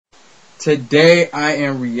Today I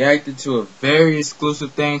am reacting to a very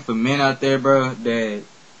exclusive thing for men out there, bro, that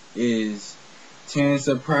is 10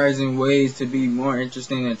 surprising ways to be more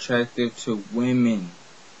interesting and attractive to women.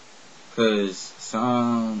 Cause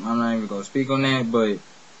I'm not even gonna speak on that, but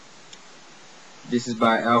this is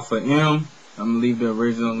by Alpha M. I'm gonna leave the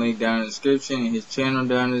original link down in the description and his channel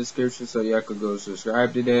down in the description so y'all could go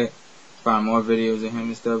subscribe to that, find more videos of him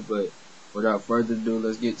and stuff. But without further ado,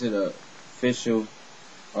 let's get to the official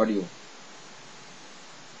audio.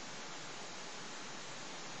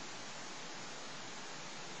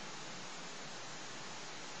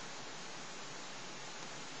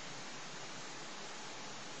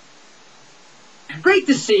 Great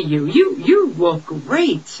to see you. You look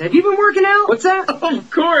great. Have you been working out? What's that?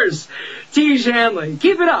 Of course. T. Shanley.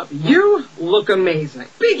 Keep it up. You look amazing.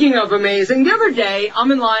 Speaking of amazing, the other day,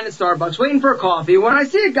 I'm in line at Starbucks waiting for a coffee when I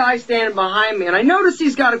see a guy standing behind me and I notice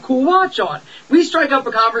he's got a cool watch on. We strike up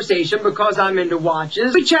a conversation because I'm into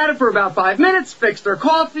watches. We chatted for about 5 minutes, fixed our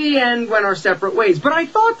coffee, and went our separate ways. But I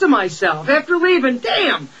thought to myself, after leaving,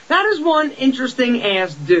 damn, that is one interesting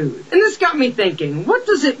ass dude. And this got me thinking, what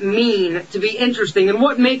does it mean to be interesting and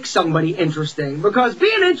what makes somebody interesting? Because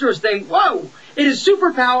being interesting, whoa, it is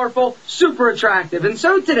super powerful, super attractive. And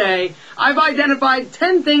so today, I've identified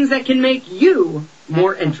 10 things that can make you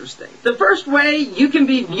more interesting. The first way you can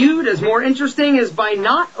be viewed as more interesting is by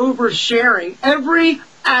not oversharing every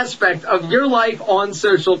aspect of your life on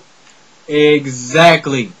social.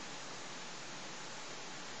 Exactly.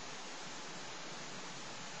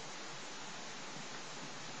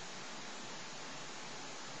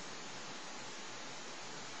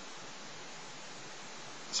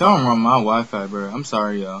 Something wrong with my Wi-Fi, bro. I'm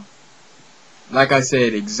sorry, y'all. Like I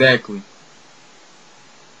said, exactly.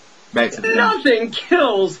 Back to the Nothing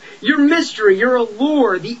kills your mystery, your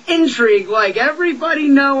allure, the intrigue, like everybody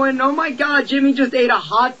knowing, oh my God, Jimmy just ate a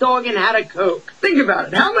hot dog and had a Coke. Think about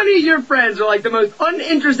it. How many of your friends are like the most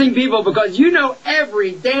uninteresting people because you know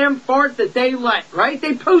every damn fart that they let, right?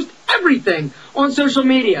 They post everything on social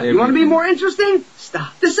media. You want to be more interesting?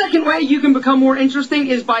 Stop. The second way you can become more interesting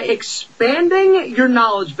is by expanding your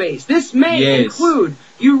knowledge base. This may include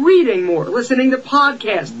you reading more, listening to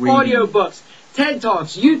podcasts, audiobooks, TED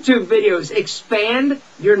Talks, YouTube videos. Expand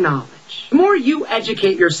your knowledge. The more you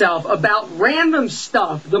educate yourself about random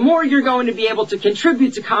stuff, the more you're going to be able to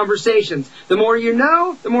contribute to conversations. The more you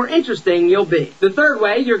know, the more interesting you'll be. The third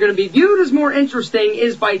way you're going to be viewed as more interesting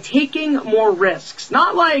is by taking more risks.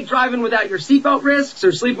 Not like driving without your seatbelt risks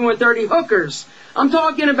or sleeping with dirty hookers. I'm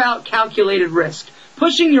talking about calculated risk.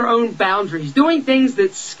 Pushing your own boundaries, doing things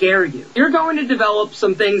that scare you. You're going to develop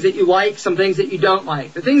some things that you like, some things that you don't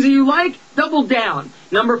like. The things that you like, double down.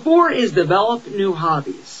 Number 4 is develop new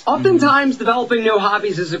hobbies. Oftentimes, developing new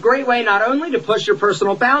hobbies is a great way not only to push your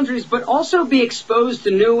personal boundaries, but also be exposed to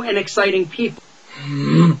new and exciting people.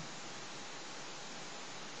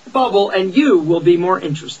 Bubble, and you will be more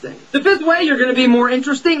interesting. The fifth way you're going to be more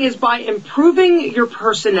interesting is by improving your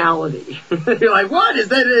personality. You're like, what?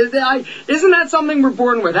 Isn't that something we're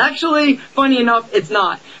born with? Actually, funny enough, it's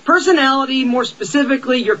not. Personality, more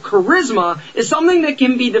specifically your charisma, is something that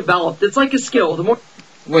can be developed. It's like a skill.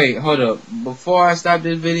 Wait, hold up. Before I stop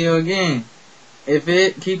this video again, if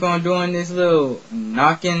it keep on doing this little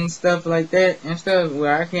knocking stuff like that and stuff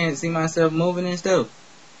where I can't see myself moving and stuff,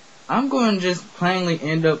 I'm going to just plainly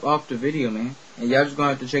end up off the video, man. And y'all just going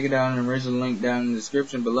to have to check it out in the original link down in the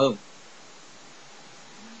description below.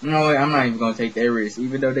 You know what? I'm not even going to take that risk.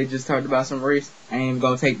 Even though they just talked about some risk, I ain't even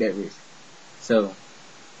going to take that risk. So,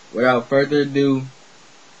 without further ado,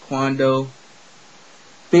 Quando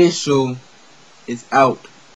Official is out.